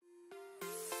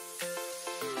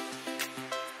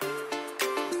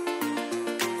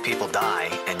people die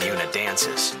and Yuna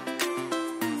dances.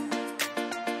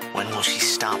 When will she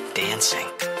stop dancing?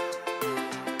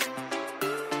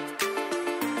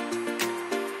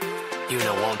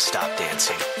 Yuna won't stop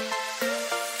dancing.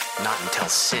 Not until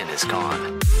Sin is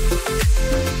gone.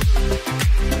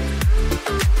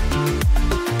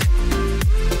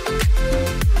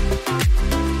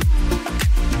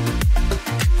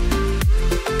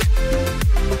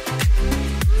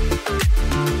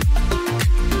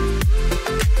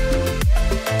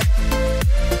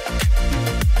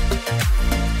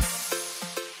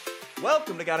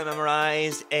 Welcome to Gotta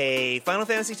Memorize, a Final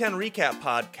Fantasy X recap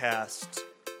podcast.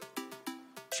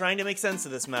 Trying to make sense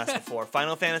of this mess before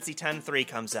Final Fantasy X-3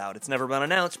 comes out. It's never been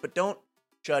announced, but don't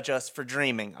judge us for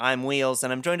dreaming. I'm Wheels,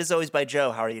 and I'm joined as always by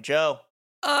Joe. How are you, Joe?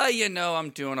 I'm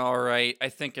doing all right. I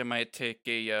think I might take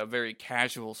a very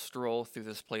casual stroll through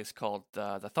this place called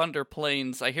the Thunder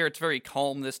Plains. I hear it's very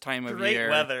calm this time of year. Great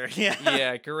weather, yeah.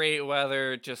 Yeah, great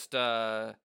weather. Just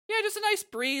a nice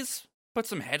breeze. Put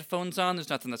some headphones on. There's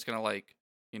nothing that's gonna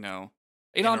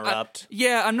Interrupt.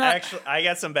 I'm not. Actually, I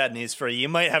got some bad news for you. You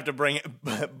might have to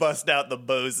bust out the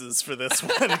Boses for this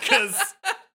one, because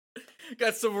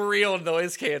Got some real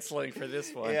noise canceling for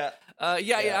this one. yeah.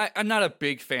 I'm not a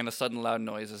big fan of sudden loud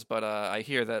noises, but I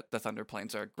hear that the Thunder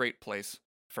Plains are a great place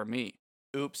for me.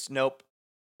 Oops, nope.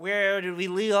 Where did we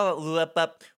leave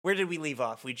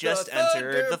off? We just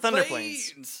entered the Thunder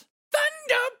Plains.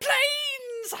 Thunder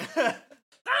Plains!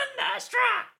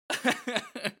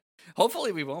 Thunderstruck!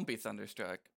 Hopefully we won't be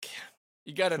thunderstruck.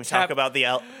 You gotta Can we talk about the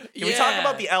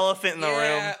elephant in the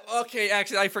room? Okay,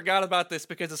 actually, I forgot about this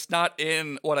because it's not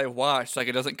in what I watched. Like,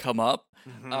 it doesn't come up.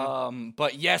 Mm-hmm.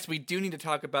 But yes, we do need to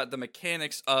talk about the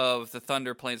mechanics of the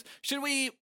Thunder Plains. Should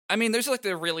we? I mean, there's like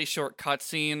the really short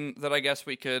cutscene that I guess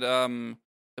we could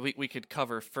we could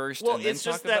cover first. Well, and then it's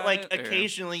just talk that about like it, or-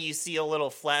 occasionally you see a little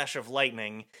flash of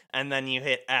lightning, and then you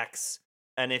hit X.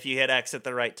 And if you hit X at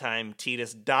the right time,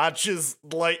 Tidus dodges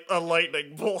a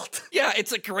lightning bolt. Yeah,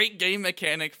 it's a great game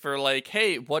mechanic for like,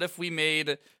 hey, what if we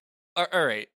made... All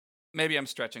right, maybe I'm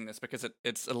stretching this because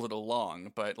it's a little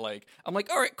long, but like, I'm like,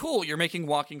 all right, cool, you're making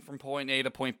walking from point A to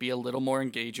point B a little more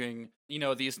engaging. You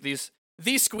know, these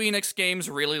Squeenix games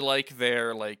really like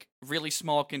their like really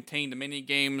small contained mini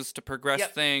games to progress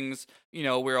things. You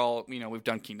know, we've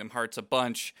done Kingdom Hearts a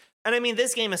bunch. And I mean,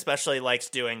 this game especially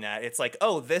likes doing that. It's like,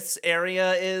 oh, this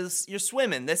area is you're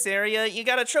swimming. This area, you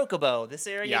got a chocobo. This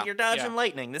area, you're dodging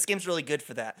lightning. This game's really good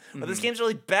for that. What this game's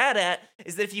really bad at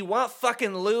is that if you want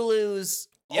fucking Lulu's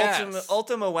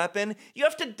Ultima weapon, you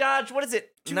have to dodge, what is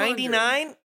it,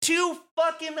 99?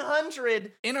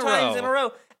 200 in a times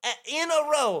row. in a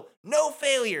row. No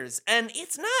failures. And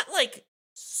it's not, like,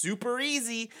 super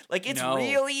easy. Like, it's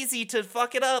real easy to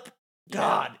fuck it up.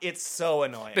 God, it's so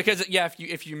annoying. Because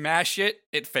if you mash it,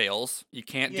 it fails. You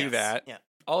can't do that. Yeah.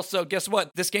 Also, guess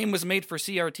what? This game was made for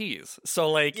CRTs. So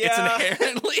like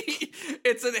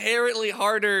it's inherently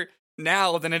harder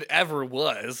now than it ever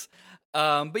was.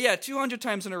 But yeah, 200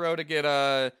 times in a row to get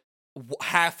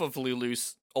half of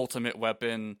Lulu's ultimate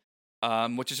weapon,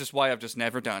 which is just why I've just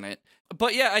never done it.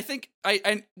 But yeah, I think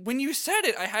I when you said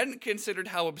it, I hadn't considered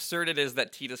how absurd it is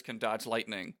that Tidus can dodge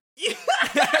lightning.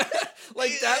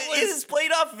 Like that was it's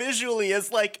played off visually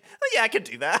as like, oh yeah, I could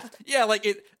do that. Yeah, like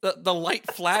the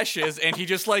light flashes and he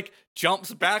just like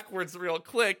jumps backwards real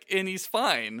quick and he's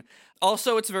fine.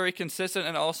 Also, it's very consistent,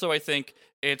 and also I think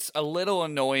it's a little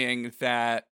annoying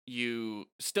that you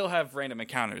still have random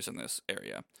encounters in this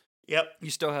area. Yep.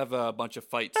 You still have a bunch of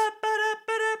fights.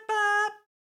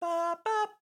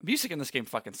 Music in this game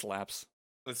fucking slaps.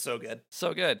 It's so good.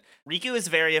 So good. Riku is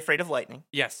very afraid of lightning.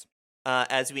 Yes.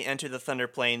 As we enter the Thunder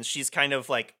Plains, she's kind of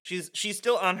like she's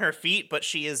still on her feet, but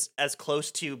she is as close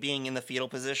to being in the fetal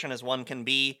position as one can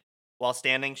be while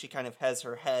standing. She kind of has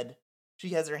her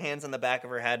hands on the back of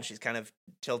her head, and she's kind of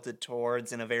tilted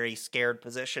towards in a very scared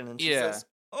position, and she says,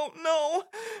 "Oh no,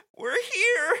 we're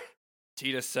here."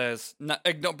 Tidus says,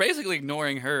 basically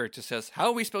ignoring her, just says, "How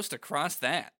are we supposed to cross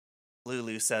that?"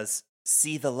 Lulu says,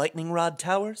 "See the lightning rod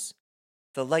towers?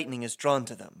 The lightning is drawn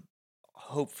to them.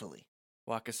 Hopefully."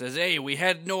 Wakka says, "Hey, we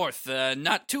head north,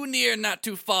 not too near, not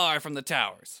too far from the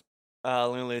towers."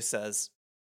 Lulu says,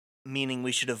 "Meaning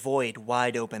we should avoid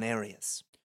wide open areas."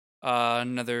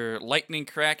 Another lightning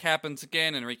crack happens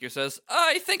again, and Riku says,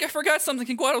 "I think I forgot something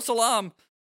in Guado Salam."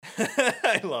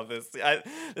 I love this.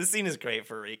 This scene is great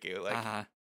for Riku. Like,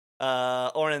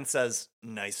 Orin says,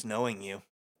 "Nice knowing you."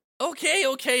 Okay,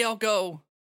 I'll go.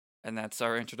 And that's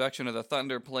our introduction to the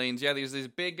Thunder Plains. Yeah, there's these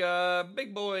big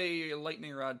boy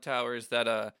lightning rod towers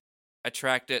that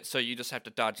attract it, so you just have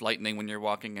to dodge lightning when you're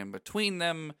walking in between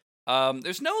them.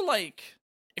 There's no, like,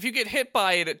 if you get hit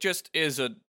by it, it just is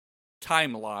a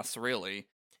time loss, really.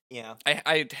 Yeah.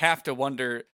 I have to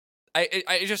wonder.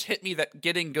 It just hit me that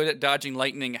getting good at dodging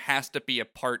lightning has to be a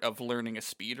part of learning a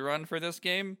speed run for this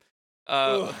game.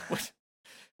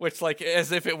 Which, like,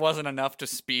 as if it wasn't enough to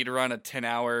speed run a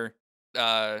 10-hour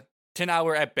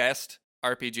at best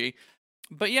RPG.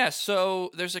 But yeah, so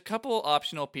there's a couple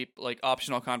optional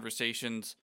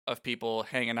conversations of people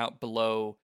hanging out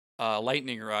below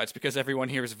lightning rods because everyone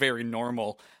here is very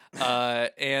normal.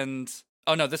 And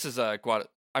oh no, this is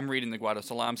I'm reading the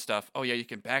Guadosalam stuff. Oh yeah, you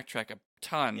can backtrack a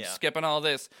ton, skipping all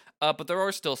this. But there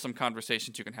are still some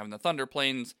conversations you can have in the Thunder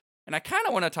Plains, and I kind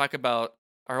of want to talk about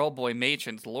our old boy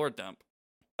Machen's lore dump.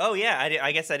 Oh yeah,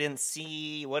 I guess I didn't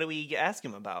see. What do we ask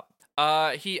him about?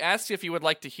 He asks if you would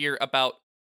like to hear about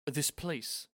this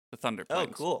place, the Thunder Plains.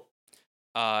 Oh, cool.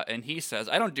 And he says,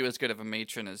 I don't do as good of a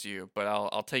matron as you, but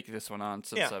I'll take this one on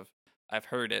since I've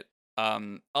heard it.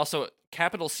 Also,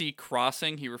 capital C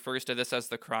Crossing, he refers to this as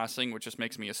the Crossing, which just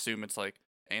makes me assume it's like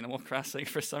Animal Crossing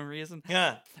for some reason.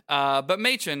 Yeah. But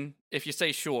Machen, if you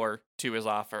say sure to his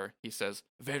offer, he says,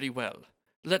 very well.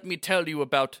 Let me tell you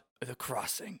about the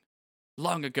Crossing.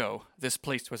 Long ago, this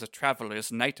place was a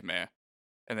traveler's nightmare.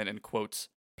 And then in quotes,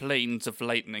 plains of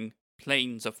lightning,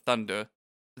 plains of thunder,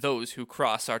 those who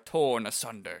cross are torn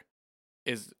asunder,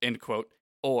 is, end quote,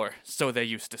 or so they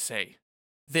used to say.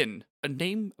 Then,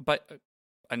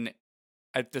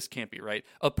 this can't be right,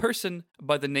 a person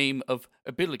by the name of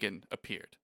Billigan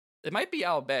appeared. It might be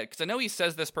Albed, because I know he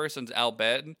says this person's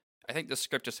Albed. I think the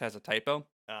script just has a typo.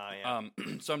 Oh, yeah.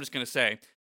 So I'm just going to say,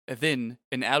 then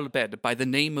an Albed by the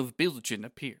name of Bilgin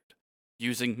appeared.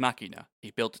 Using Machina,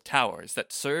 he built towers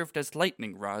that served as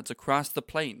lightning rods across the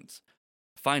plains.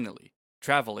 Finally,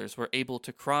 travelers were able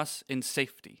to cross in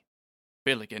safety.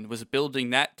 Billigan was building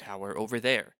that tower over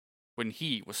there when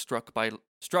he was struck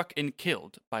and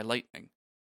killed by lightning.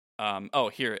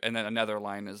 Here, and then another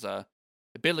line is,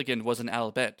 Billigan was an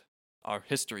Albed. Our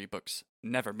history books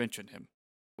never mention him.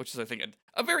 Which is, I think,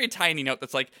 a very tiny note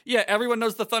that's like, yeah, everyone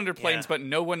knows the Thunder Plains, but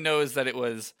no one knows that it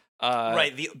was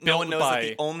right. No one knows that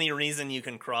the only reason you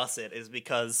can cross it is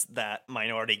because that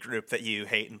minority group that you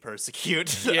hate and persecute,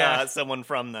 someone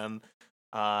from them,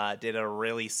 did a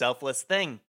really selfless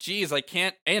thing.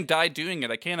 Jeez, and died doing it.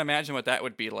 I can't imagine what that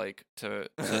would be like to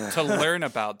learn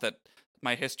about that.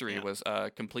 My history was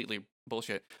completely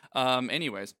bullshit.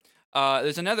 Anyways,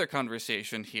 there's another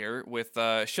conversation here with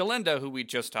Shalenda, who we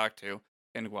just talked to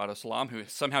in Guadosalam, who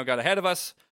somehow got ahead of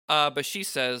us. But she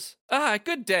says,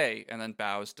 good day, and then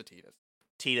bows to Tidus.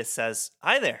 Tidus says,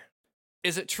 hi there.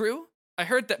 Is it true? I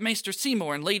heard that Maester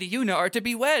Seymour and Lady Yuna are to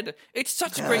be wed. It's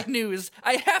such great news.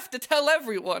 I have to tell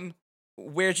everyone.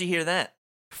 Where'd you hear that?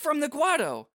 From the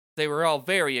Guado. They were all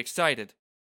very excited.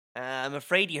 I'm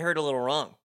afraid you heard a little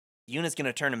wrong. Yuna's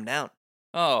gonna turn him down.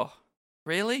 Oh,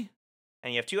 really?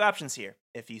 And you have two options here.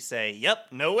 If you say, yep,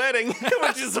 no wedding,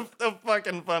 which is a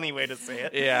fucking funny way to say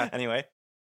it. Yeah. Anyway.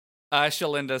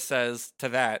 Shalinda says to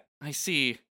that, I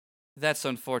see. That's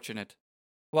unfortunate.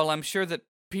 Well, I'm sure that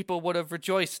people would have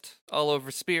rejoiced all over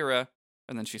Spira.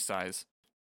 And then she sighs.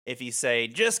 If you say,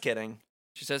 just kidding.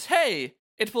 She says, hey,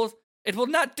 it will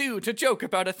not do to joke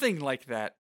about a thing like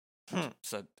that.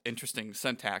 It's an interesting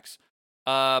syntax.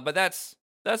 But that's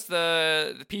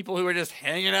the people who are just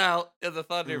hanging out in the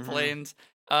Thunder Plains.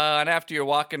 And after you're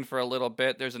walking for a little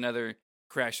bit, there's another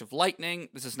crash of lightning.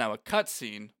 This is now a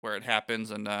cutscene where it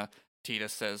happens, and Tidus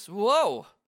says, whoa.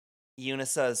 Yuna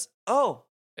says, oh.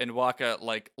 And Waka,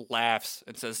 laughs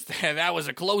and says, that was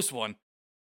a close one.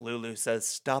 Lulu says,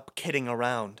 stop kidding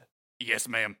around. Yes,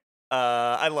 ma'am.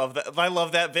 I love that. I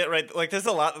love that bit, right? There's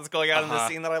a lot that's going on in this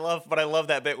scene that I love, but I love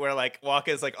that bit where,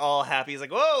 Waka is, all happy. He's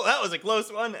like, whoa, that was a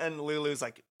close one. And Lulu's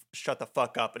like, shut the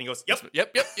fuck up. And he goes,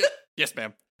 yep. Yes,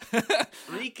 ma'am.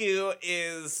 Riku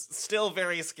is still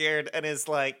very scared and is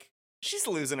she's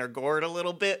losing her gourd a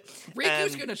little bit.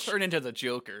 Riku's gonna turn into the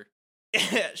Joker.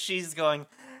 She's going.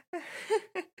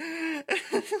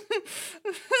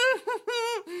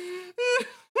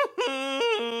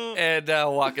 And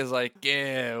Waka's like,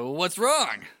 yeah, what's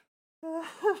wrong?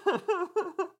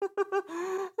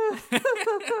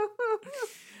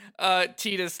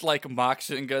 Tidus mocks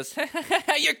it and goes,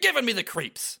 you're giving me the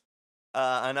creeps.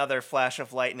 Another flash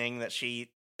of lightning that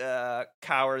she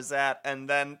cowers at, and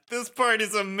then this part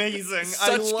is amazing.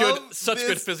 Such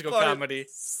good physical comedy.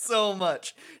 So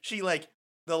much. She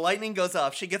the lightning goes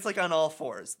off. She gets on all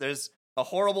fours. There's a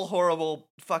horrible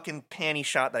fucking panty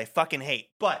shot that I fucking hate.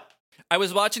 But I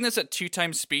was watching this at 2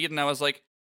 times speed, and I was like,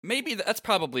 maybe that's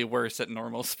probably worse at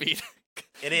normal speed.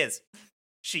 It is.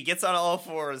 She gets on all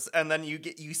fours, and then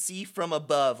you see from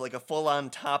above a full-on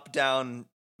top-down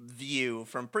view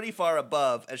from pretty far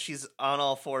above as she's on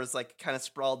all fours, like kind of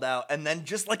sprawled out, and then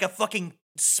just like a fucking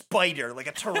spider, like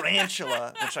a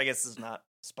tarantula, which I guess is not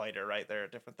spider, right? They're a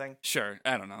different thing. Sure,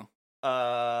 I don't know.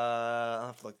 I'll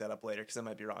have to look that up later because I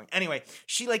might be wrong. Anyway,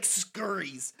 she like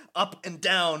scurries up and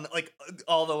down, like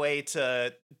all the way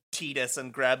to Tidus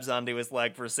and grabs onto his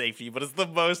leg for safety. But it's the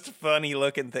most funny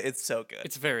looking thing. It's so good.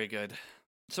 It's very good.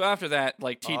 So after that,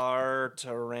 like are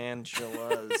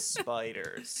tarantulas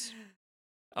spiders?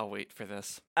 I'll wait for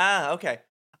this. Okay.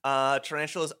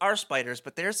 Tarantulas are spiders,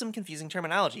 but there's some confusing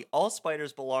terminology. All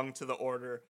spiders belong to the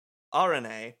order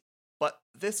Araneae, but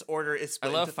this order is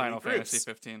split into three groups. I love Final Fantasy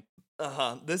 15.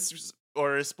 This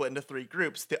order is split into three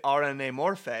groups: the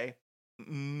Araneamorphae,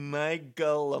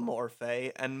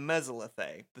 Megalomorphae, and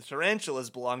Mesolithae. The tarantulas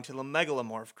belong to the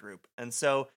Megalomorph group, and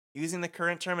so, using the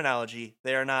current terminology,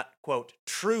 they are not, quote,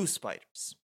 true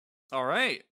spiders. All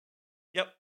right.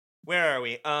 Yep. Where are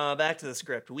we? Back to the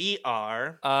script. We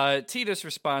are... Tidus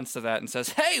responds to that and says,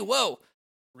 "Hey, whoa!"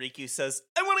 Riku says,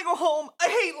 "I want to go home. I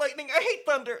hate lightning. I hate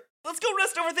thunder. Let's go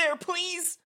rest over there,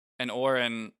 please." And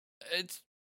Auron, it's,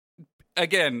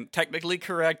 again, technically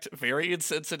correct, very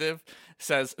insensitive,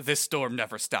 says, "This storm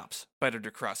never stops. Better to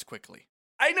cross quickly."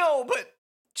 I know, but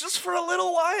just for a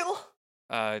little while.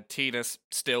 Tidus,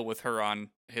 still with her on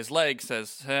his leg,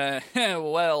 says,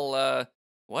 well,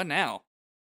 what now?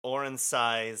 Auron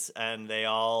sighs, and they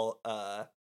all,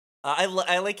 I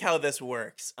like how this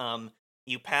works.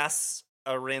 You pass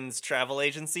Arin's travel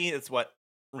agency, it's what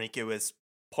Riku is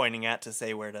pointing at to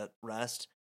say where to rest,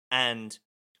 and,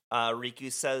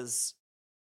 Riku says,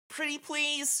 "Pretty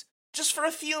please, just for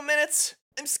a few minutes,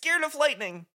 I'm scared of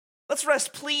lightning. Let's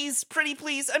rest, please, pretty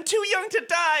please. I'm too young to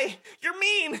die. You're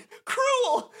mean,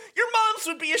 cruel. Your moms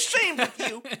would be ashamed of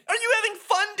you. Are you having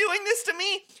fun doing this to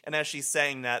me?" And as she's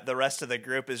saying that, the rest of the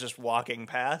group is just walking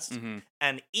past. Mm-hmm.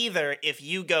 And either if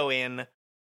you go in,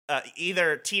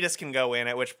 either Tidus can go in,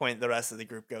 at which point the rest of the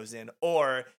group goes in,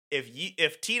 or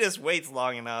if Tidus waits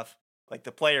long enough, like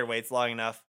the player waits long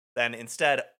enough, then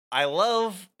instead, I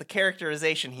love the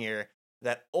characterization here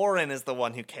that Auron is the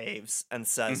one who caves and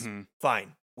says,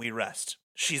 "Fine. We rest.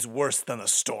 She's worse than a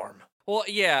storm." Well,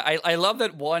 yeah, I love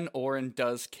that Auron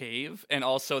does cave, and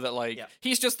also that, like,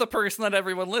 he's just the person that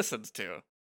everyone listens to.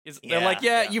 They're like,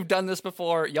 you've done this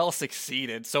before, y'all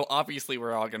succeeded, so obviously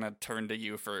we're all gonna turn to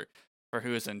you for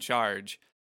who's in charge.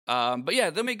 But yeah,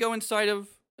 then we go inside of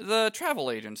the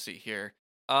travel agency here.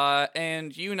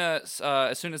 And Yuna,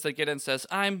 as soon as they get in, says,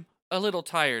 "I'm a little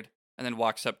tired," and then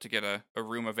walks up to get a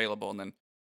room available, and then,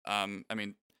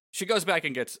 she goes back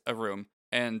and gets a room.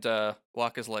 And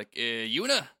Wakka's like,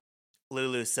 "Yuna?"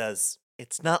 Lulu says,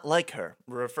 "It's not like her,"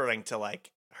 referring to,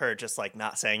 like, her just, like,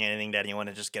 not saying anything to anyone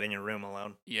and just getting in a room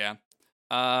alone. Yeah.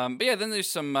 But yeah, then there's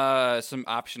some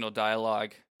optional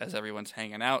dialogue as everyone's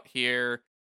hanging out here.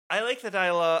 I like the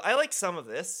dialogue. I like some of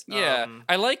this. Yeah.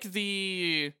 I like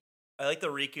the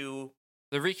Riku...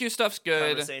 The Riku stuff's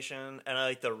good. Conversation, and I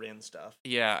like the Rin stuff.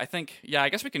 Yeah, I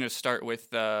guess we can just start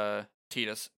with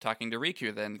Tidus talking to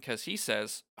Riku then, because he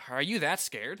says, "Are you that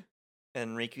scared?"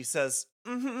 And Riku says,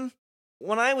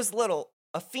 "When I was little,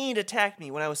 a fiend attacked me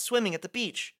when I was swimming at the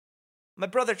beach. My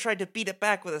brother tried to beat it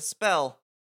back with a spell,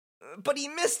 but he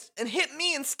missed and hit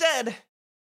me instead.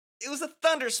 It was a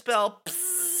thunder spell.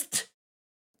 Psst."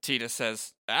 Tidus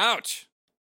says, "Ouch."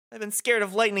 "I've been scared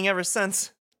of lightning ever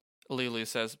since." Lulu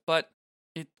says, "But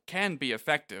it can be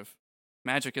effective.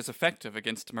 Magic is effective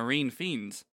against marine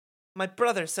fiends." "My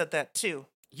brother said that too."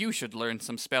 "You should learn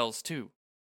some spells too."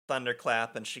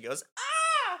 Thunderclap, and she goes,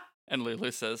 "Ah!" And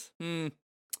Lulu says,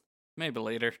 maybe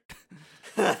later.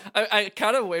 I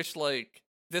kind of wish, like,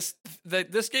 this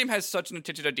game has such an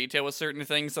attention to detail with certain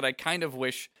things that I kind of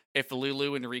wish if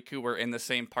Lulu and Riku were in the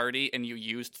same party and you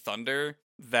used thunder,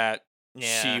 that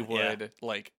she would,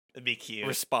 like, it'd be cute.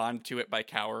 Respond to it by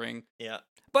cowering. Yeah.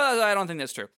 But I don't think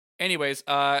that's true. Anyways,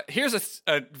 here's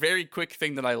a very quick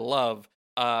thing that I love.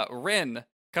 Rin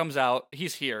comes out.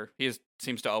 He's here. He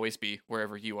seems to always be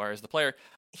wherever you are as the player.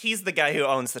 He's the guy who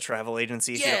owns the travel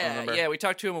agency, if you don't remember. Yeah, we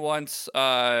talked to him once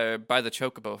by the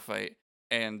Chocobo fight,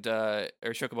 and or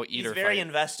Chocobo Eater fight. He's very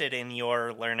invested in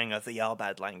your learning of the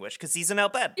Albad language, because he's an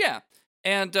Albad. Yeah,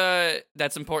 and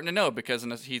that's important to know, because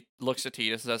he looks at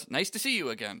Tidus and says, "Nice to see you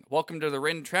again. Welcome to the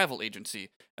Rin Travel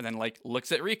Agency." And then, like,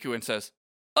 looks at Riku and says,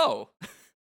 "Oh."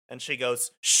 And she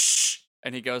goes, "Shh."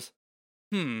 And he goes,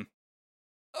 And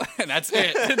that's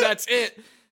it. That's it.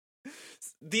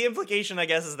 The implication, I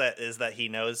guess, is that he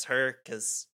knows her,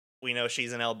 because we know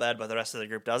she's an Albed, but the rest of the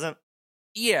group doesn't.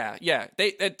 Yeah.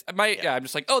 I'm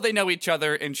just like, oh, they know each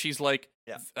other, and she's like,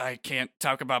 I can't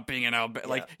talk about being an Albed.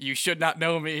 Like, you should not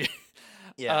know me.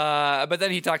 Yeah. But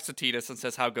then he talks to Tidus and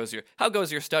says, how goes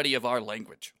your study of our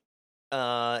language?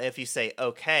 If you say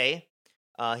okay,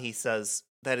 he says,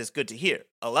 that is good to hear.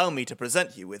 Allow me to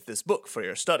present you with this book for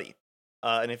your study.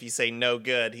 And if you say no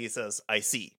good, he says, I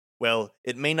see. Well,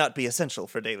 it may not be essential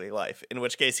for daily life, in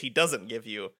which case he doesn't give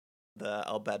you the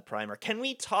Al Bhed primer. Can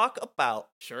we talk about...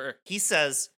 Sure. He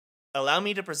says, allow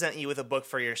me to present you with a book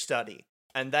for your study.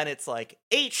 And then it's like,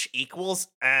 H equals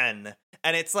N.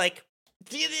 And it's like,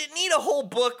 do you need a whole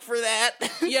book for that?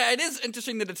 Yeah, it is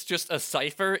interesting that it's just a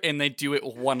cipher and they do it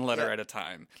one letter at a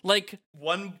time. Like,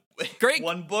 one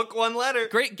book, one letter.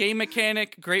 Great game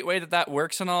mechanic, great way that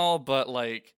works and all, but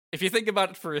like, if you think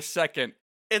about it for a second,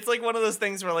 it's like one of those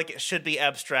things where like it should be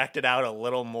abstracted out a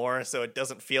little more so it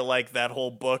doesn't feel like that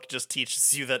whole book just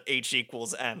teaches you that H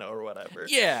equals N or whatever.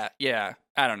 Yeah,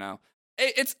 I don't know.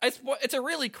 It's a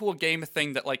really cool game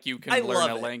thing that like you can learn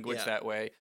a language that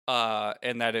way,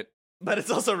 and that it. But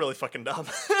it's also really fucking dumb.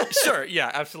 Sure, yeah,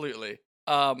 absolutely.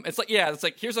 It's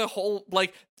like here's a whole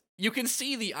like you can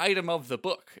see the item of the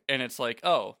book, and it's like,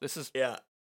 oh, this is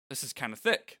kind of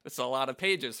thick. It's a lot of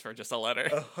pages for just a letter.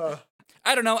 Uh-huh.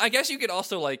 I don't know. I guess you could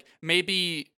also like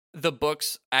maybe the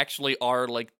books actually are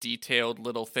like detailed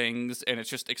little things, and it's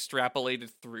just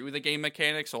extrapolated through the game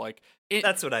mechanics. So like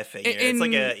that's what I figured. It's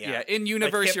like in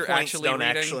universe like you're actually don't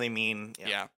reading. Actually mean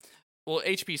Well,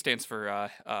 HP stands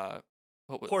for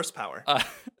horsepower.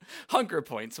 Hunger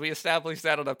points. We established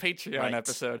that on a Patreon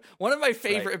episode. One of my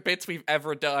favorite bits we've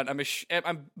ever done.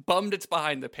 I'm bummed it's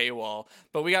behind the paywall,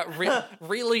 but we got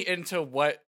really into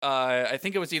what I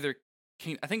think it was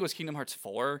Kingdom Hearts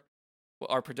 4.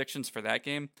 Our predictions for that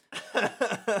game.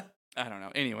 I don't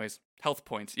know. Anyways, health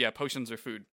points. Yeah, potions or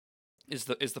food is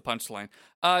the punchline.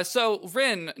 So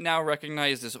Rin now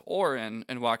recognizes Auron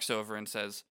and walks over and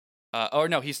says,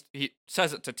 he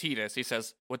says it to Tidus. He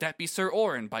says, "Would that be Sir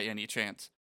Auron by any chance?"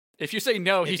 If you say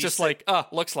no, he's just like,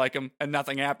 looks like him, and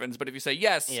nothing happens. But if you say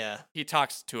yes, he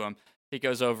talks to him. He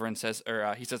goes over and says,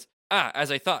 he says,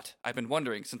 as I thought, I've been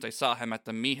wondering since I saw him at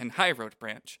the Mi'ihen Highroad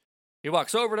branch. He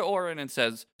walks over to Auron and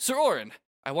says, Sir Auron,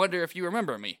 I wonder if you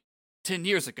remember me. 10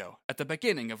 years ago, at the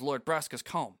beginning of Lord Braska's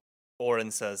calm. Auron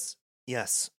says,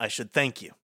 yes, I should thank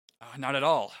you. Not at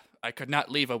all. I could not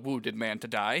leave a wounded man to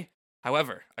die.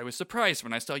 However, I was surprised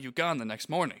when I saw you gone the next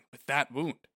morning with that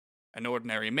wound. An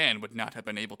ordinary man would not have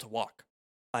been able to walk.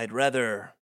 I'd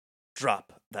rather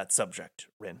drop that subject,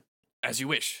 Rin. As you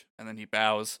wish. And then he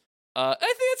bows. I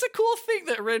think it's a cool thing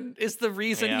that Rin is the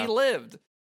reason he lived.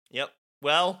 Yep.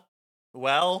 Well,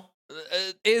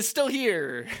 is still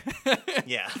here.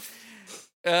 Yeah.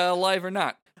 Alive or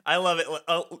not. I love it.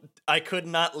 I could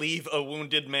not leave a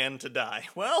wounded man to die.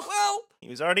 Well, he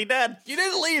was already dead. You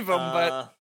didn't leave him,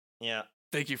 but yeah.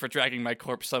 Thank you for dragging my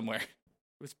corpse somewhere.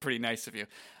 It was pretty nice of you.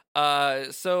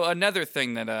 So another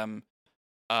thing that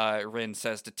Rin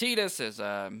says to Tidus is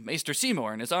Maester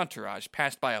Seymour and his entourage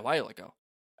passed by a while ago,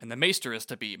 and the Maester is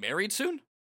to be married soon.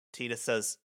 Tidus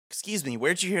says, "Excuse me,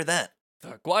 where'd you hear that?"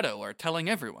 The Guado are telling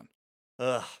everyone.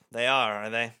 Ugh, they are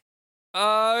they?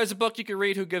 There's a book you can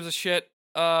read. Who gives a shit?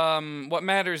 What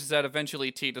matters is that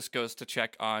eventually Tidus goes to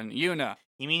check on Yuna.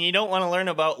 You mean you don't want to learn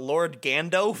about Lord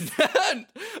Gandalf?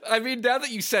 I mean, now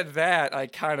that you said that, I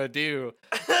kind of do.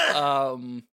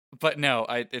 But no,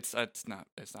 it's not.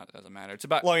 It doesn't matter. It's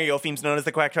about long ago, themes known as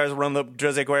the Quacktars roamed the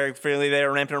Drozig where freely they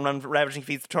are rampant and ravaging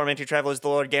feats, tormenting travelers. The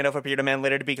Lord Gandalf appeared a man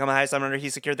later to become a high summoner. He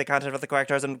secured the content of the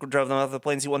Quacktars and drove them off the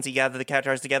plains. Once he gathered the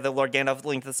Quacktars together, Lord Gandalf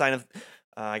linked the sign of.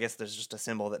 I guess there's just a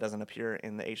symbol that doesn't appear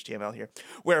in the HTML here.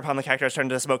 Whereupon the Quacktars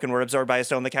turned into smoke and were absorbed by a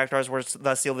stone. The Quacktars were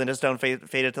thus sealed into stone,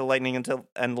 faded to lightning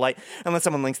and light. Unless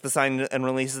someone links the sign and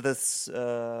releases this,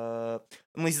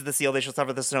 releases the seal, they shall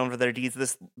suffer the stone for their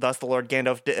deeds. Thus the Lord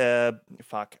Gandalf.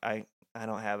 I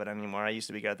don't have it anymore. I used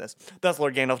to be good at this. Thus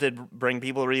Lord Gandalf did bring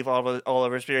people relief all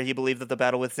over Sphere. He believed that the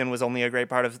battle with sin was only a great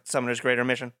part of Summoner's greater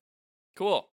mission.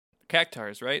 Cool.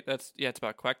 Quacktars, right? It's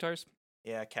about Quacktars.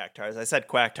 Yeah, Quacktars. I said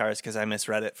Quacktars because I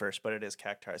misread it first, but it is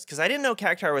Quacktars. Because I didn't know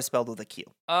Cactar was spelled with a Q.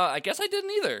 I guess I didn't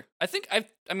either. I think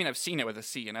I've seen it with a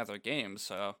C in other games,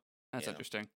 so that's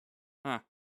interesting. Huh.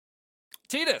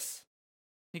 Tidus!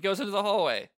 He goes into the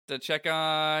hallway to check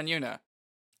on Yuna.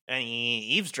 And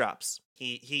he eavesdrops.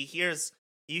 He hears,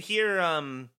 you hear,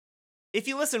 if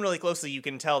you listen really closely, you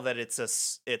can tell that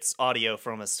it's audio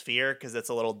from a sphere, because it's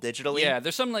a little digitally. Yeah,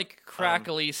 there's some, like,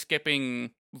 crackly, skipping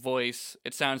voice.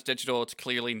 It sounds digital. It's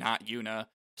clearly not Yuna.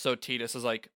 So Tidus is,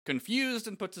 like, confused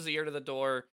and puts his ear to the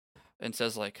door and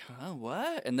says, like, oh,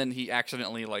 what? And then he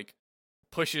accidentally, like,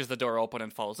 pushes the door open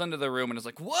and falls into the room and is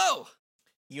like, whoa!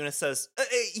 Yuna says,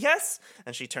 yes?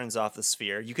 And she turns off the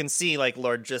sphere. You can see, like,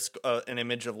 an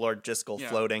image of Lord Jiskel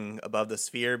floating above the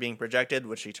sphere being projected,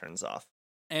 which she turns off.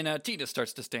 And Tina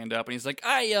starts to stand up, and he's like,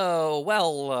 it's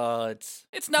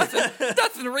nothing,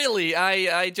 nothing really.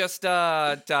 I just,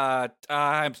 I'm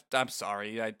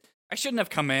sorry. I shouldn't have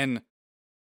come in.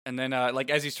 And then,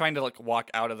 as he's trying to,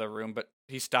 walk out of the room, but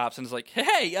he stops and is like,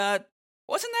 hey,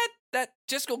 wasn't that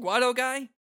Jisco Guado guy?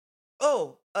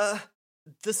 Oh,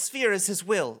 the sphere is his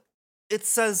will. It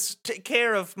says, take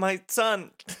care of my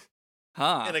son.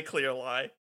 Huh. In a clear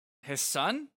lie. His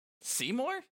son?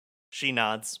 Seymour? She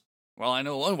nods. Well, I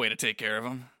know one way to take care of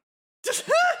him.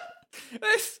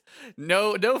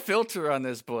 No filter on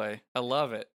this boy. I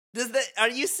love it.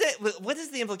 What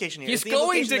is the implication here? He's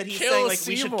going to kill Seymour.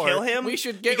 We should kill him? We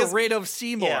should get rid of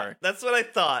Seymour. Yeah, that's what I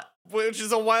thought, which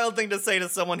is a wild thing to say to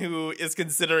someone who is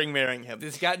considering marrying him.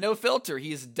 He's got no filter.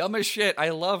 He's dumb as shit. I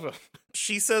love him.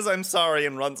 She says, I'm sorry,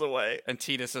 and runs away. And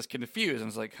Titus is confused and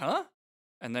is like, huh?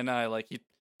 And then, he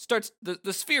starts,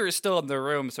 the sphere is still in the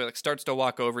room, so he, starts to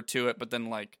walk over to it, but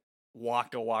then,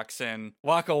 Waka walks in.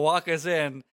 Waka's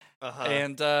in. Uh-huh.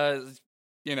 And,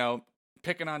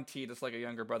 picking on Titus like a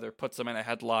younger brother, puts him in a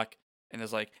headlock, and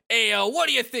is like, hey, what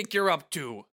do you think you're up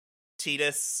to?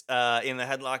 Titus, in the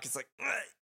headlock, is like,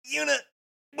 Yuna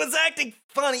was acting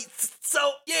funny,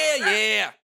 so...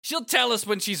 Yeah. She'll tell us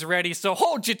when she's ready, so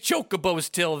hold your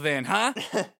chocobos till then, huh?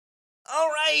 All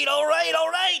right.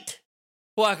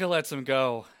 Waka lets him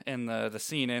go, and the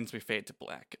scene ends. We fade to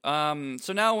black.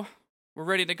 So now we're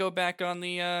ready to go back on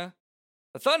the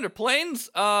Thunder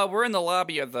Plains. We're in the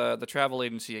lobby of the travel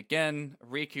agency again.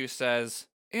 Riku says,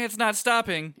 it's not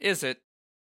stopping, is it?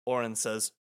 Orin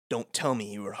says, don't tell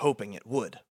me you were hoping it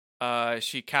would.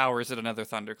 She cowers at another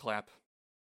thunderclap.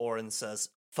 Orin says,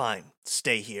 fine,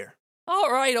 stay here.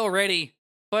 All right already,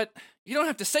 but you don't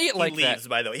have to say it like that. He leaves,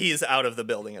 by the way. He is out of the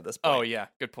building at this point. Oh, yeah,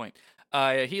 good point.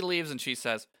 He leaves and she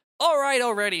says, all right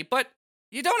already, but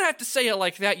you don't have to say it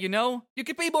like that, you know? You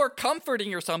could be more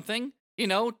comforting or something.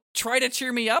 Try to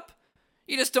cheer me up.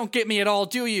 You just don't get me at all,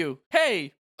 do you?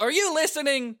 Hey, are you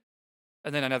listening?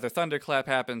 And then another thunderclap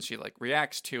happens. She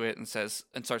reacts to it and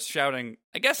starts shouting,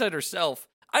 I guess at herself,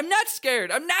 I'm not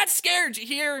scared, you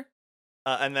hear?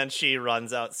 And then she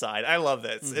runs outside. I love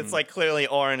this. Mm-hmm. It's clearly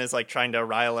Orin is trying to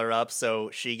rile her up,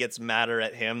 so she gets madder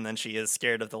at him than she is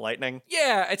scared of the lightning.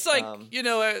 Yeah, it's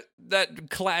that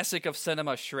classic of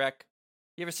cinema, Shrek.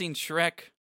 You ever seen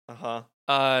Shrek? Uh-huh.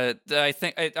 I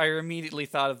think I immediately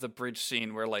thought of the bridge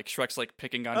scene where Shrek's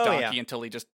picking on Donkey until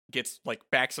he just gets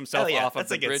backs himself off of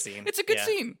the bridge. Scene. It's a good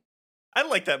scene. I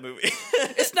like that movie.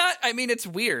 It's not. I mean, it's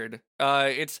weird.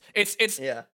 It's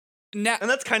yeah. Now, and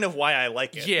that's kind of why I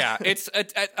like it. Yeah,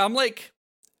 I'm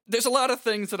there's a lot of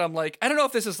things that I'm I don't know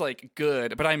if this is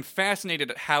good, but I'm fascinated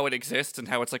at how it exists and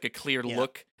how it's a clear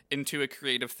look into a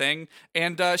creative thing.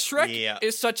 And Shrek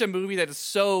is such a movie that is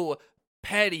so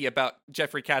petty about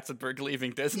Jeffrey Katzenberg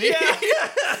leaving Disney. Yeah.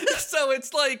 So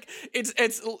it's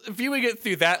it's viewing it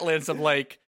through that lens. I'm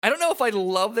I don't know if I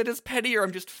love that it's petty or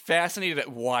I'm just fascinated at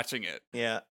watching it.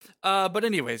 Yeah. But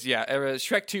anyways,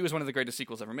 Shrek 2 is one of the greatest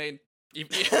sequels ever made.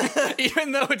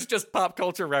 Even though it's just pop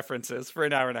culture references for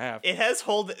an hour and a half. It has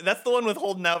that's the one with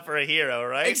holding out for a hero,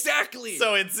 right? Exactly.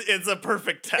 So it's a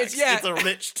perfect text. It's a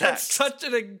rich text. It's such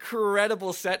an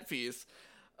incredible set piece.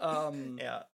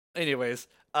 Yeah. Anyways.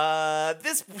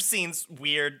 This scene's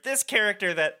weird. This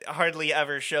character that hardly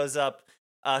ever shows up,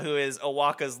 who is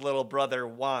Owaka's little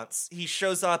brother, he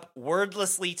shows up,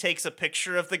 wordlessly takes a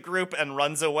picture of the group and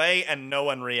runs away, and no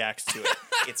one reacts to it.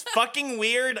 It's fucking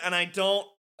weird, and I don't...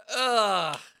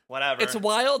 Whatever. It's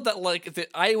wild that that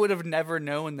I would have never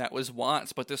known that was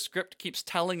Wants, but the script keeps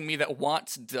telling me that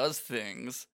Wants does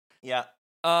things. Yeah.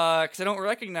 Because I don't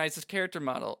recognize this character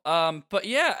model. But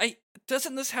yeah,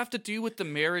 doesn't this have to do with the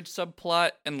marriage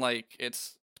subplot and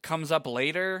it's comes up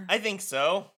later? I think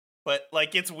so, but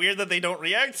it's weird that they don't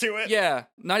react to it. Yeah,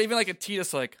 not even a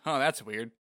Titus that's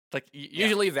weird.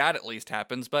 Usually that at least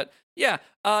happens, but yeah,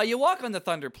 you walk on the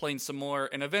Thunder Plains some more,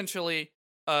 and eventually,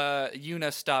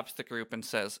 Yuna stops the group and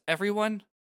says, "Everyone,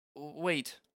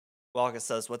 wait." Waka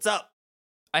says, "What's up?"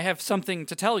 "I have something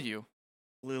to tell you."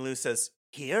 Lulu says,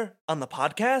 "Here? On the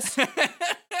podcast?"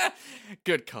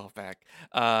 Good callback.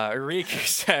 Riku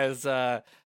says,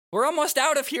 "We're almost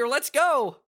out of here, let's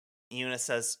go!" Yuna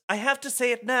says, "I have to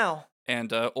say it now."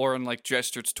 And Orin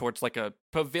gestures towards a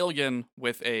pavilion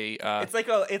with a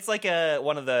it's like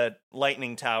one of the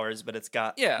lightning towers, but it's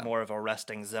got more of a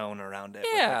resting zone around it.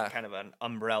 Yeah. With kind of an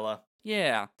umbrella.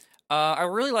 Yeah. I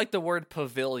really like the word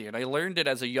pavilion. I learned it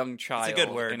as a young child. It's a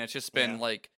good word. And it's just been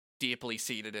deeply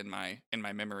seated in my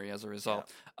memory as a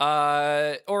result.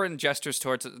 Yeah. Orin gestures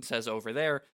towards it and says, "Over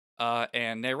there."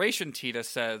 And narration Tita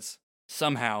says,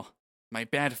 "Somehow, my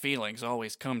bad feelings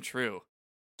always come true."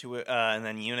 And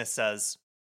then Yuna says,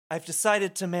 I've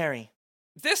decided to marry.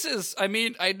 This is, I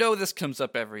mean, I know this comes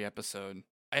up every episode.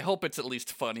 I hope it's at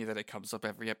least funny that it comes up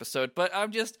every episode, but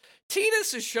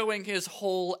Tidus is showing his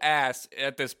whole ass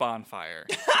at this bonfire.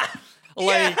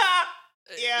 Like,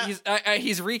 yeah.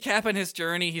 He's recapping his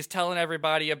journey. He's telling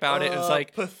everybody about it. It's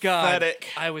like, pathetic.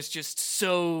 God,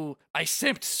 I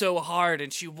simped so hard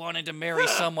and she wanted to marry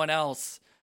someone else.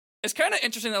 It's kind of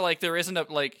interesting that, like, there isn't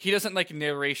he doesn't, like,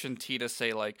 narration Tidus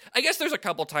say, like, I guess there's a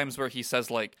couple times where he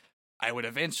says, like, I would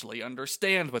eventually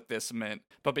understand what this meant,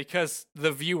 but because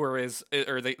the viewer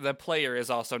the player is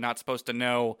also not supposed to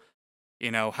know,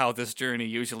 how this journey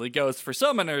usually goes for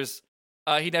summoners,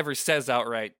 he never says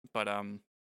outright, but, I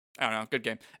don't know, good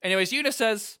game. Anyways, Yuna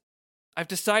says, I've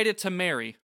decided to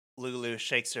marry. Lulu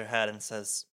shakes her head and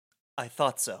says, I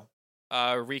thought so.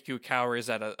 Riku cowers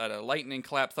at a lightning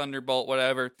clap, thunderbolt,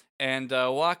 whatever, and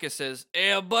Wakka says,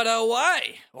 but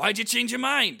why? Why'd you change your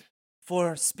mind?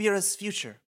 For Spira's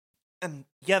future. And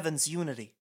Yevon's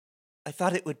unity. I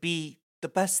thought it would be the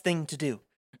best thing to do.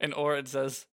 And Auron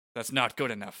says, that's not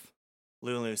good enough.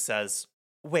 Lulu says,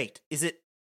 wait, is it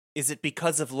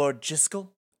because of Lord Jyscal?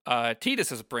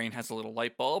 Tidus's brain has a little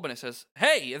light bulb, and it says,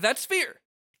 hey, that's Sphere.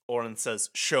 Auron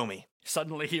says, show me.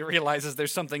 Suddenly he realizes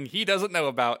there's something he doesn't know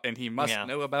about, and he must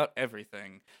know about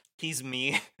everything. He's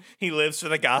me. He lives for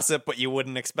the gossip, but you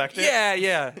wouldn't expect it.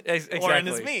 Yeah, exactly. Auron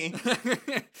is me.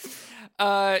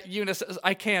 Yuna says,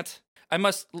 I can't. I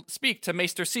must speak to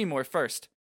Maester Seymour first.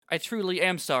 I truly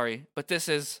am sorry, but it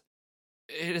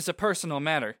is a personal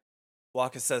matter.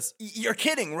 Wakka says, you're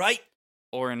kidding, right?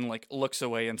 Auron, looks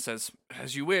away and says,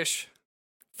 as you wish.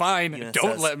 Fine, Yuna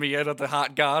don't says, let me in on the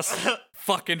hot goss.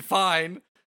 Fucking fine.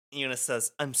 Yuna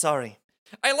says, I'm sorry.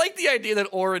 I like the idea that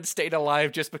Auron stayed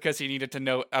alive just because he needed to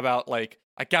know about, I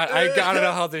gotta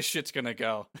know how this shit's gonna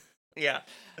go. Yeah.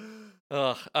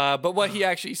 But what he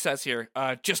actually says here,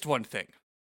 just one thing.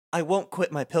 I won't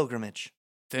quit my pilgrimage.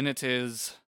 Then it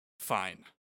is fine.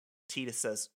 Tidus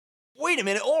says, wait a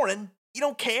minute, Auron, you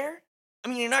don't care? I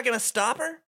mean, you're not gonna stop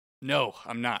her? No,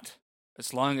 I'm not.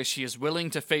 As long as she is willing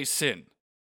to face sin,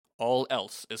 all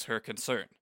else is her concern.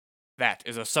 That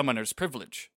is a summoner's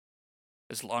privilege,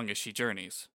 as long as she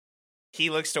journeys. He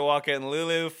looks to Wakka and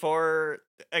Lulu for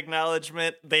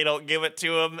acknowledgement. They don't give it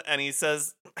to him, and he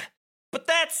says, but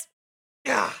that's...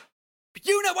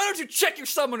 Yuna, why don't you check your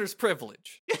summoner's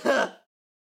privilege? A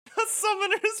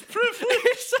summoner's privilege?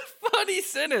 It's a funny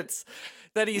sentence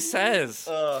that he says.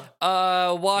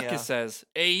 Wakka says,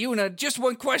 hey, Yuna, just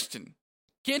one question.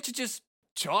 Can't you just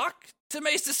talk to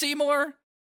Maester Seymour?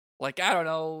 I don't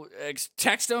know,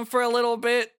 text him for a little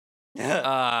bit?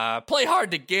 Play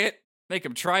hard to get. Make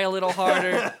him try a little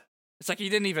harder. It's like he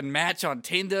didn't even match on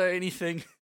Tinder or anything.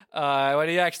 What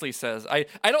he actually says. I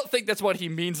don't think that's what he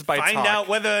means by Find talk. out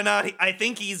whether or not I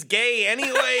think he's gay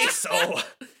anyway, so...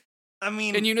 I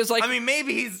mean, and Yuna's like,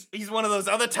 maybe he's one of those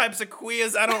other types of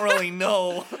queers. I don't really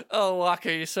know. Oh,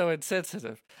 Wakka, you're so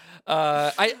insensitive. We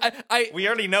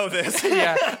already know this.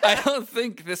 Yeah, I don't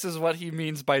think this is what he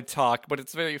means by talk, but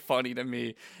it's very funny to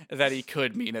me that he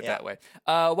could mean it that way.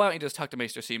 Why don't you just talk to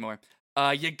Maester Seymour?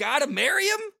 You gotta marry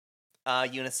him?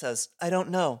 Yuna says, I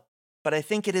don't know, but I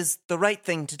think it is the right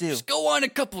thing to do. Just go on a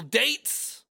couple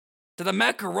dates to the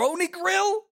macaroni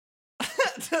grill.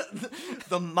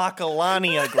 The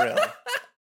Macalania grill.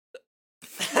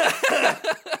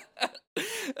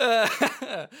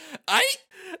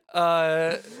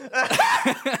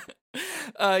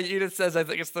 Yuna says, I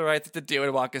think it's the right thing to do,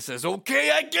 and Wakka says,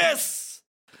 okay, I guess.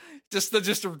 Just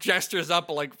gestures up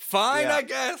fine, I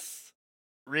guess.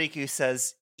 Riku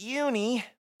says, Uni.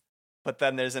 But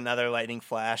then there's another lightning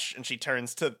flash, and she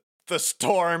turns to the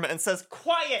storm and says,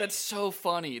 quiet! That's so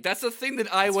funny. That's the thing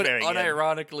that I would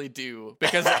unironically do,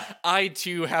 because I,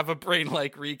 too, have a brain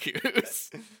like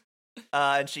Riku's.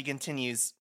 And she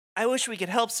continues, I wish we could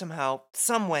help somehow,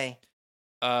 some way.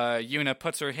 Yuna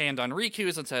puts her hand on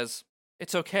Riku's and says,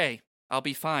 it's okay. I'll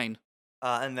be fine.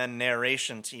 And then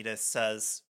narration Tidus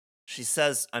says, she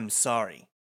says, I'm sorry.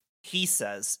 He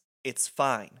says, it's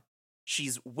fine.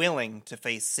 She's willing to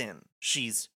face sin.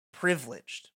 She's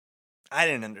privileged. I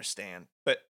didn't understand,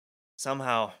 but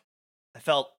somehow I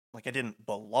felt like I didn't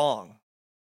belong.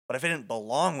 But if I didn't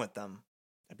belong with them,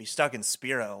 I'd be stuck in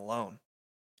Spira alone.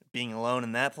 Being alone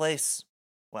in that place,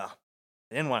 well,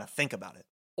 I didn't want to think about it.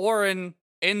 Auron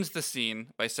ends the scene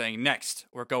by saying, next,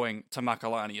 we're going to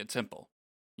Macalania Temple.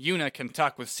 Yuna can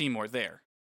talk with Seymour there.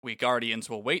 We Guardians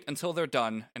will wait until they're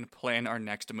done and plan our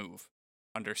next move.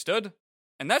 Understood?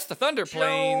 And that's the Thunder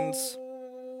Plains.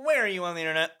 Where are you on the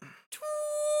internet?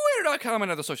 Twitter.com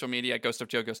and other social media, Ghost of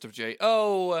Joe, Ghost of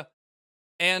J.O.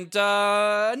 And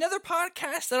another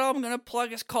podcast that I'm going to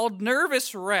plug is called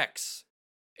Nervous Rex.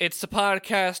 It's a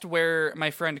podcast where my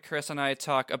friend Chris and I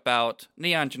talk about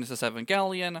Neon Genesis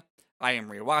Evangelion. I am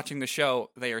rewatching the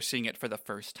show. They are seeing it for the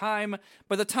first time.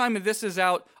 By the time this is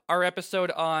out, our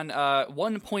episode on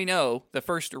 1.0, the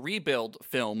first Rebuild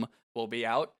film, will be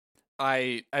out.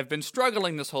 I've been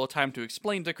struggling this whole time to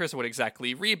explain to Chris what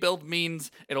exactly Rebuild means.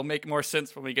 It'll make more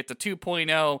sense when we get to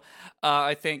 2.0,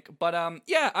 I think. But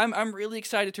yeah, I'm really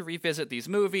excited to revisit these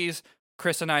movies.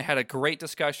 Chris and I had a great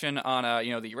discussion on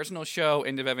the original show,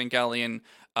 End of Evangelion.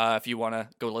 If you want to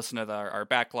go listen to our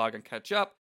backlog and catch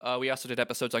up. We also did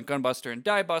episodes on Gunbuster and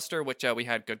Diebuster, which we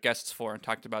had good guests for and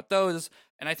talked about those.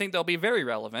 And I think they'll be very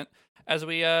relevant as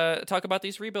we talk about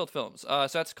these Rebuild films. So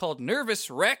that's called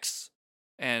Nervous Rex.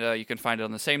 And you can find it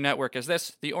on the same network as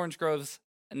this,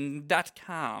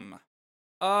 theorangegroves.com.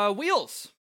 Wheels.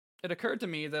 It occurred to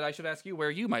me that I should ask you where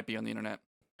you might be on the internet.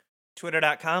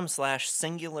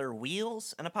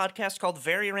 Twitter.com/singularwheels, and a podcast called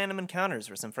Very Random Encounters,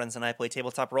 where some friends and I play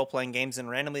tabletop role-playing games and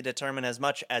randomly determine as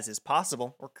much as is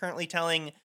possible. We're currently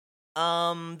telling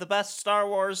the best Star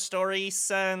Wars story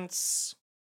since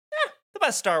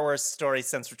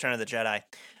Return of the Jedi.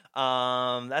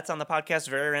 That's on the podcast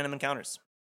Very Random Encounters.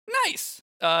 Nice.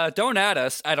 Don't add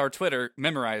us at our Twitter,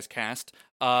 MemorizeCast,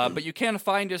 but you can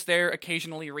find us there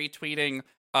occasionally retweeting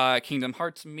Kingdom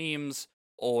Hearts memes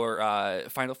or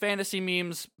Final Fantasy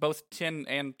memes, both 10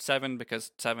 and 7,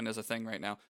 because 7 is a thing right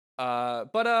now. Yeah,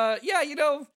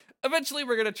 eventually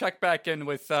we're gonna check back in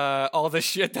with all the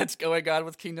shit that's going on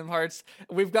with Kingdom Hearts.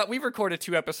 We've recorded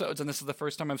 2 episodes, and this is the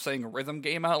first time I'm saying rhythm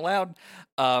game out loud.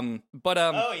 Oh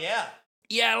yeah.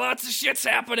 Yeah, lots of shit's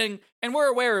happening, and we're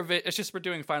aware of it. It's just we're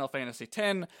doing Final Fantasy X.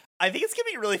 I think it's going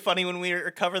to be really funny when we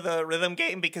cover the rhythm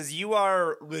game, because you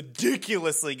are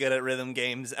ridiculously good at rhythm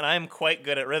games, and I'm quite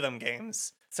good at rhythm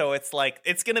games. So it's like,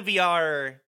 it's going to be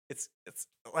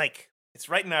it's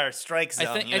right in our strike zone,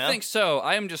 I think so.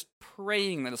 I am just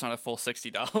praying that it's not a full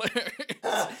 $60.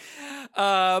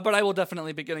 But I will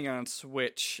definitely be getting it on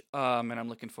Switch, and I'm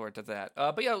looking forward to that.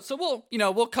 But yeah, so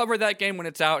we'll cover that game when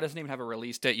it's out. It doesn't even have a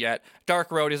release date yet.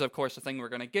 Dark Road is, of course, the thing we're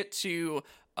going to get to.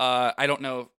 I don't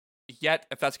know yet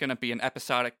if that's going to be an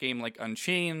episodic game like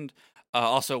Unchained.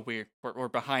 Also, we're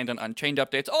behind on Unchained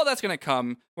updates. All that's going to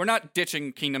come. We're not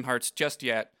ditching Kingdom Hearts just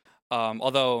yet,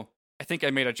 although I think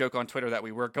I made a joke on Twitter that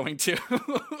we were going to.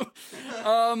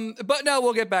 But no,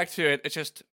 we'll get back to it. It's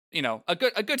just, a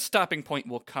good stopping point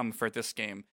will come for this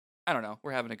game. I don't know.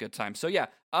 We're having a good time. So yeah,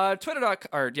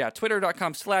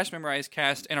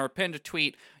 twitter.com/memorizecast. In our pinned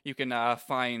tweet, you can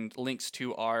find links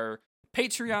to our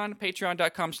Patreon,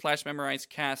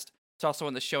 patreon.com/memorizecast. It's also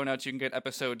in the show notes. You can get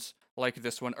episodes like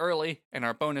this one early, and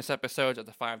our bonus episodes at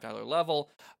the $5 level.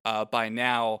 By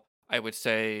now, I would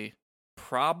say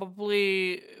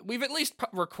probably we've at least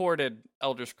recorded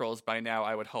Elder Scrolls by now,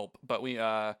 I would hope, but we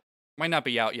might not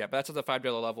be out yet. But that's at the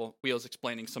 $5 level. Wheels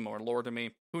explaining some more lore to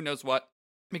me, who knows what,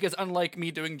 because unlike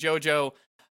me doing JoJo,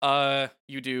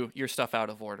 you do your stuff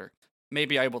out of order.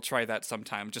 Maybe I will try that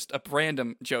sometime, just a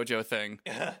random JoJo thing.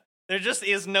 There just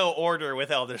is no order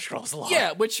with Elder Scrolls lore.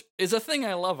 Yeah, which is a thing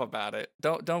I love about it.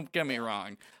 Don't get me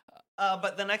wrong.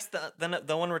 But the next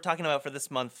the one we're talking about for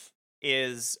this month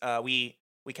is we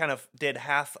kind of did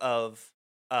half of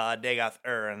Dagoth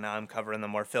Ur, and now I'm covering the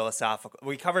more philosophical.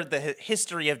 We covered the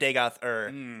history of Dagoth Ur,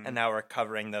 and now we're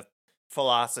covering the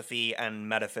philosophy and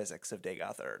metaphysics of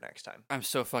Dagoth Ur next time. I'm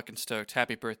so fucking stoked.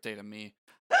 Happy birthday to me.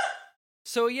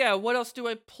 So yeah, what else do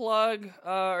I plug?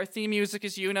 Our theme music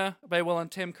is Yuna by Will and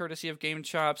Tim, courtesy of Game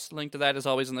Chops. Link to that is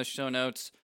always in the show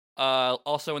notes.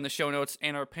 Also in the show notes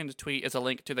and our pinned tweet is a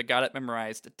link to the Got It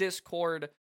Memorized Discord.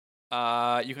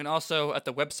 You can also, at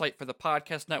the website for the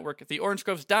podcast network,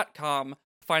 theorangegroves.com,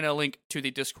 find a link to the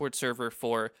Discord server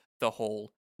for the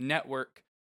whole network.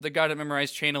 The Got It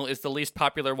Memorized channel is the least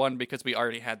popular one because we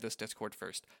already had this Discord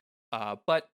first.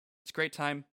 But it's a great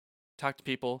time. Talk to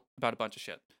people about a bunch of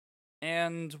shit.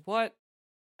 And what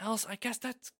else? I guess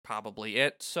that's probably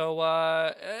it. So,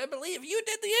 I believe you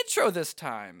did the intro this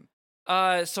time.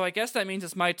 So I guess that means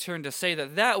it's my turn to say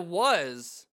that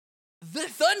was the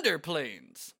Thunder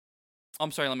Plains.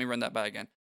 I'm sorry, let me run that by again.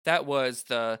 That was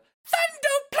the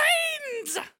Thunder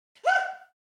Plains!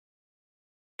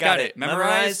 Got it.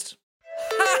 Memorized?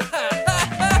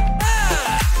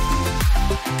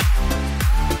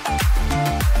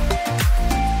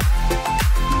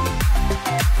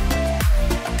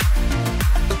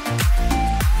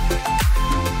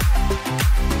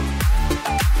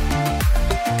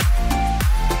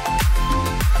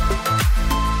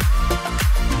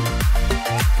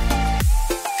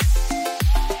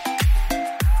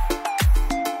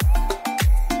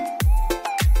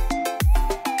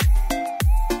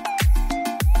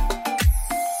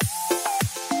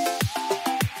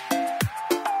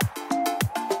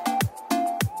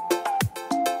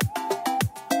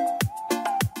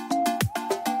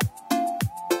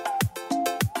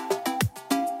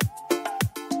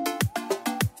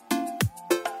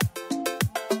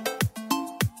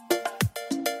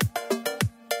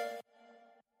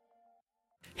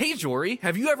 Hey, Jory,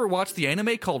 have you ever watched the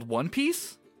anime called One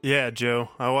Piece? Yeah, Joe.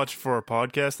 I watch it for a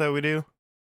podcast that we do.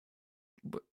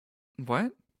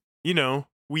 What? You know,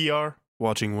 we are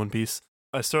watching One Piece.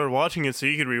 I started watching it so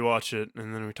you could rewatch it,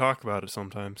 and then we talk about it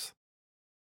sometimes.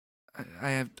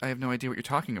 I have no idea what you're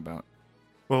talking about.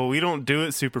 Well, we don't do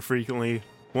it super frequently.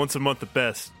 Once a month at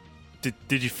best.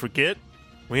 Did you forget?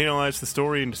 We analyze the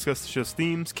story and discuss the show's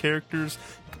themes, characters,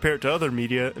 compare it to other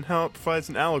media, and how it provides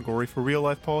an allegory for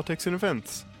real-life politics and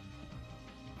events.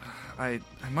 I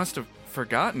must have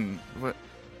forgotten.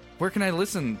 Where can I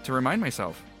listen to remind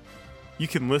myself? You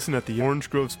can listen at the Orange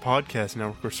Groves Podcast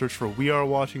Network or search for We Are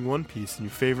Watching One Piece in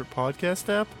your favorite podcast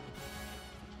app.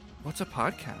 What's a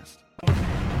podcast?